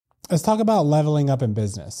let's talk about leveling up in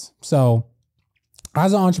business. So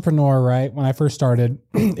as an entrepreneur, right, when I first started,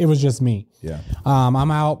 it was just me. Yeah. I'm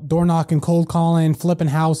out door knocking, cold calling, flipping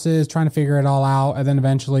houses, trying to figure it all out. And then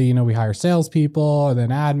eventually, you know, we hire salespeople and then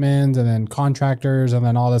admins and then contractors and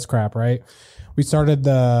then all this crap, right? We started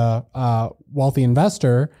the Wealthy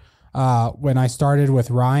Investor. When I started with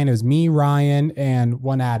Ryan, it was me, Ryan, and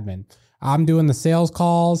one admin. I'm doing the sales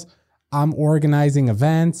calls. I'm organizing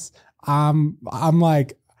events. I'm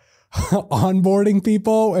like onboarding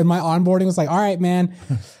people. And my onboarding was like, all right, man,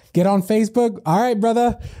 get on Facebook. All right,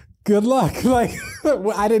 brother. Good luck. Like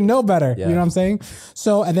I didn't know better. Yeah. You know what I'm saying?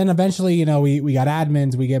 So, and then eventually, you know, we got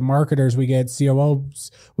admins, we get marketers, we get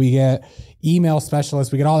COOs, we get email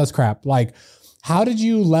specialists, we get all this crap. Like, how did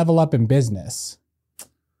you level up in business?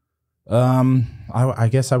 I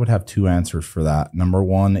guess I would have two answers for that. Number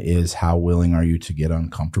one is how willing are you to get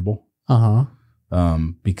uncomfortable?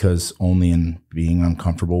 Because only in being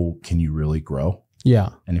uncomfortable can you really grow. Yeah.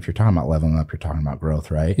 And if you're talking about leveling up, you're talking about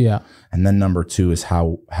growth, right? Yeah. And then number two is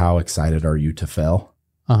how excited are you to fail?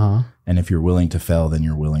 And if you're willing to fail, then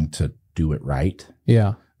you're willing to do it right.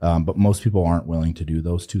 Yeah. But most people aren't willing to do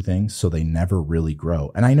those two things, so they never really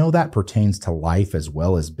grow. And I know that pertains to life as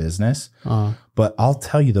well as business. But I'll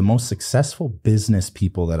tell you, the most successful business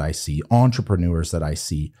people that I see, entrepreneurs that I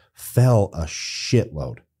see, fail a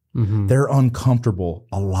shitload. They're uncomfortable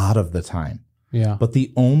a lot of the time. Yeah. But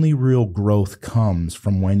the only real growth comes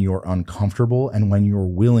from when you're uncomfortable and when you're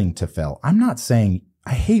willing to fail. I'm not saying,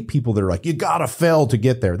 I hate people that are like, you gotta fail to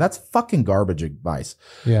get there. That's fucking garbage advice.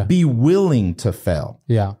 Yeah. Be willing to fail.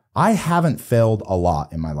 Yeah. I haven't failed a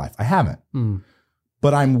lot in my life. I haven't.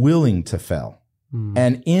 But I'm willing to fail.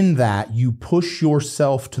 And in that, you push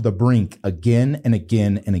yourself to the brink again and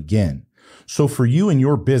again and again. So for you and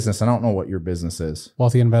your business, I don't know what your business is.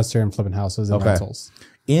 Wealthy Investor and flipping houses and rentals.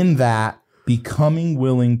 In that, becoming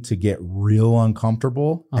willing to get real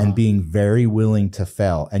uncomfortable and being very willing to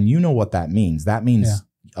fail. And you know what that means. That means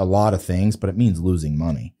a lot of things, but it means losing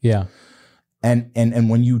money. Yeah. And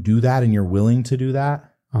when you do that and you're willing to do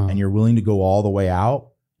that and you're willing to go all the way out,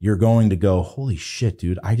 you're going to go, holy shit,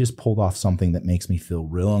 dude, I just pulled off something that makes me feel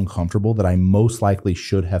real uncomfortable that I most likely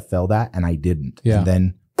should have failed at and I didn't. Yeah. And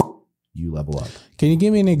then you level up. Can you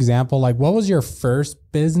give me an example? Like, what was your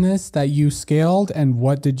first business that you scaled and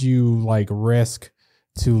what did you like risk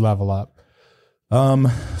to level up?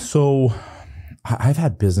 So I've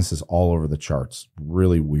had businesses all over the charts.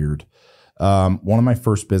 Really weird. One of my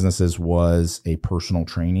first businesses was a personal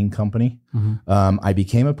training company. I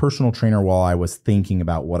became a personal trainer while I was thinking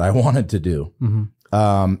about what I wanted to do.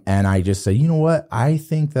 And I just said, you know what? I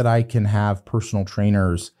think that I can have personal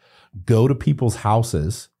trainers go to people's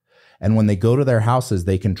houses. And when they go to their houses,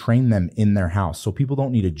 they can train them in their house. So people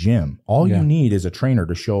don't need a gym. All you need is a trainer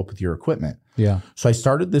to show up with your equipment. Yeah. So I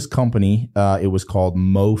started this company. It was called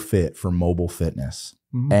MoFit for mobile fitness.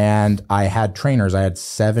 And I had trainers. I had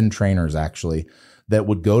 7 trainers actually that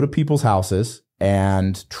would go to people's houses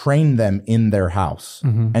and train them in their house.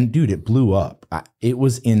 And dude, it blew up. It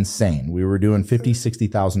was insane. We were doing $50,000,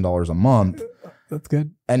 $60,000 a month. That's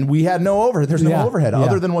good. And we had no overhead. There's no overhead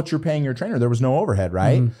other than what you're paying your trainer. There was no overhead,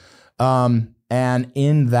 right? And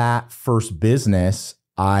in that first business,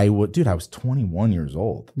 I was 21 years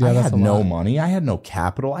old. I had no money. I had no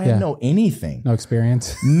capital. I had no anything. No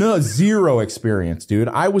experience. No, zero experience, dude.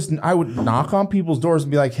 I would knock on people's doors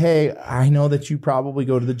and be like, hey, I know that you probably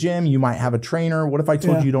go to the gym. You might have a trainer. What if I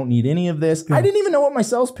told you you don't need any of this? I didn't even know what my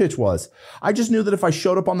sales pitch was. I just knew that if I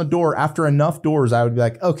showed up on the door after enough doors, I would be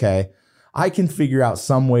like, okay, I can figure out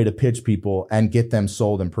some way to pitch people and get them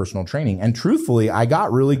sold in personal training. And truthfully, I got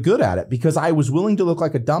really good at it because I was willing to look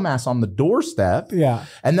like a dumbass on the doorstep. Yeah.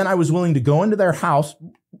 And then I was willing to go into their house,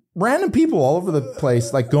 random people all over the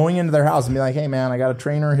place, like going into their house and be like, hey man, I got a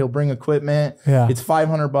trainer. He'll bring equipment. Yeah. It's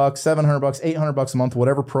 $500, $700, $800 a month,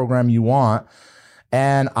 whatever program you want.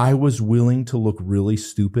 And I was willing to look really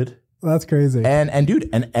stupid. That's crazy. And dude,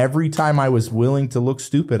 and every time I was willing to look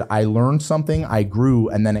stupid, I learned something, I grew,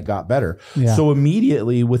 and then it got better. Yeah. So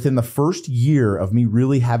immediately within the first year of me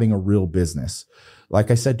really having a real business, like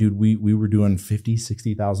I said, dude, we were doing $50,000,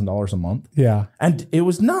 $60,000 a month. Yeah. And it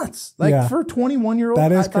was nuts. Like for a 21-year-old,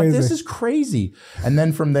 that is crazy. This is crazy. And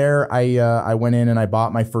then from there, I went in and I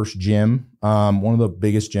bought my first gym, one of the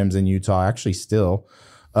biggest gyms in Utah, actually still.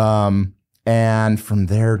 And from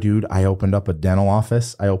there, dude, I opened up a dental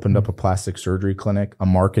office. I opened up a plastic surgery clinic, a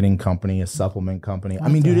marketing company, a supplement company. I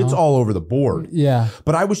mean, dude, it's all over the board. Yeah.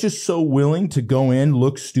 But I was just so willing to go in,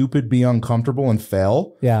 look stupid, be uncomfortable, and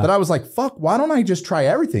fail. Yeah. That I was like, fuck, why don't I just try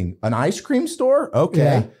everything? An ice cream store? Okay.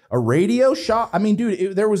 Yeah. A radio shop? I mean,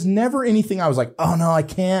 dude, there was never anything I was like, oh no, I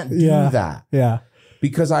can't do that. Yeah.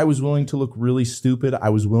 because I was willing to look really stupid. I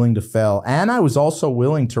was willing to fail. And I was also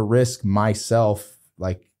willing to risk myself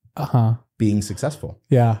like being successful.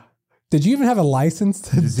 Yeah. Did you even have a license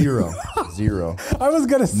to Zero. I was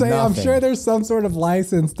going to say, Nothing. I'm sure there's some sort of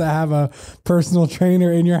license to have a personal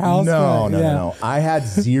trainer in your house. No. I had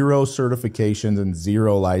 0 certifications and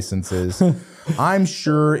 0 licenses. I'm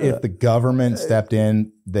sure if the government stepped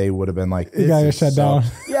in, they would have been like, you got to shut down.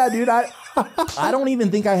 Yeah, dude. I don't even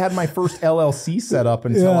think I had my first LLC set up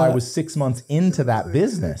until I was 6 months into that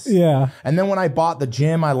business. Yeah. And then when I bought the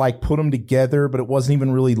gym, I like put them together, but it wasn't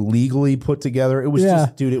even really legally put together. It was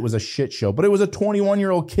just, dude, it was a shit show. But it was a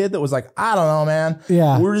 21-year-old kid that was like, I don't know, man.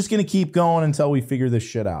 Yeah. We're just going to keep going until we figure this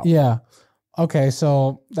shit out. Yeah. Okay.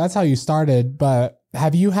 So that's how you started. But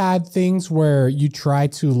have you had things where you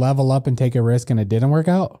tried to level up and take a risk and it didn't work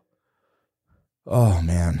out? Oh,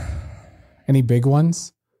 man. Any big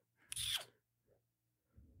ones?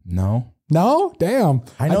 No. Damn.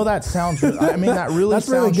 I know that sounds, I mean, that really That's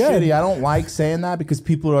sounds really good. shitty. I don't like saying that because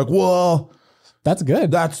people are like, well, That's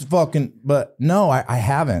good. that's fucking, but no, I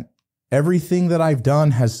haven't. Everything that I've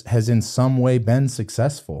done has in some way been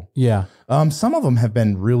successful. Yeah. Some of them have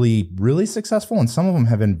been really, really successful and some of them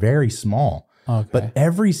have been very small. Okay. But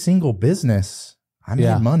every single business, I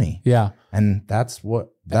made money. Yeah. And that's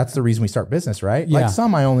the reason we start business, right? Yeah. Like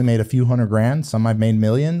some I only made a few $100,000, some I've made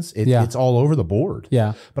millions. It's all over the board.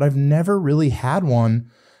 Yeah. But I've never really had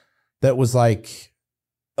one that was like,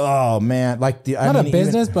 oh man, like Not a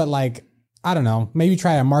business, but like, I don't know, maybe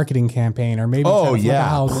try a marketing campaign or maybe try to flip a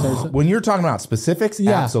house. When you're talking about specifics,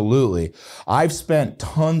 absolutely. I've spent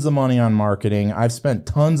tons of money on marketing. I've spent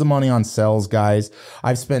tons of money on sales guys.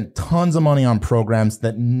 I've spent tons of money on programs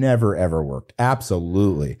that never ever worked.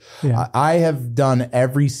 Absolutely. Yeah. I have done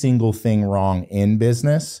every single thing wrong in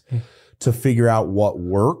business to figure out what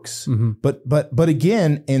works. Mm-hmm. But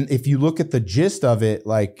again, and if you look at the gist of it,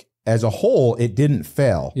 like as a whole, it didn't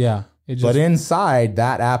fail. Yeah. But inside,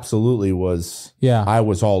 that absolutely was, I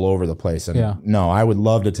was all over the place. And no, I would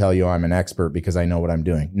love to tell you I'm an expert because I know what I'm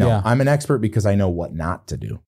doing. No, I'm an expert because I know what not to do.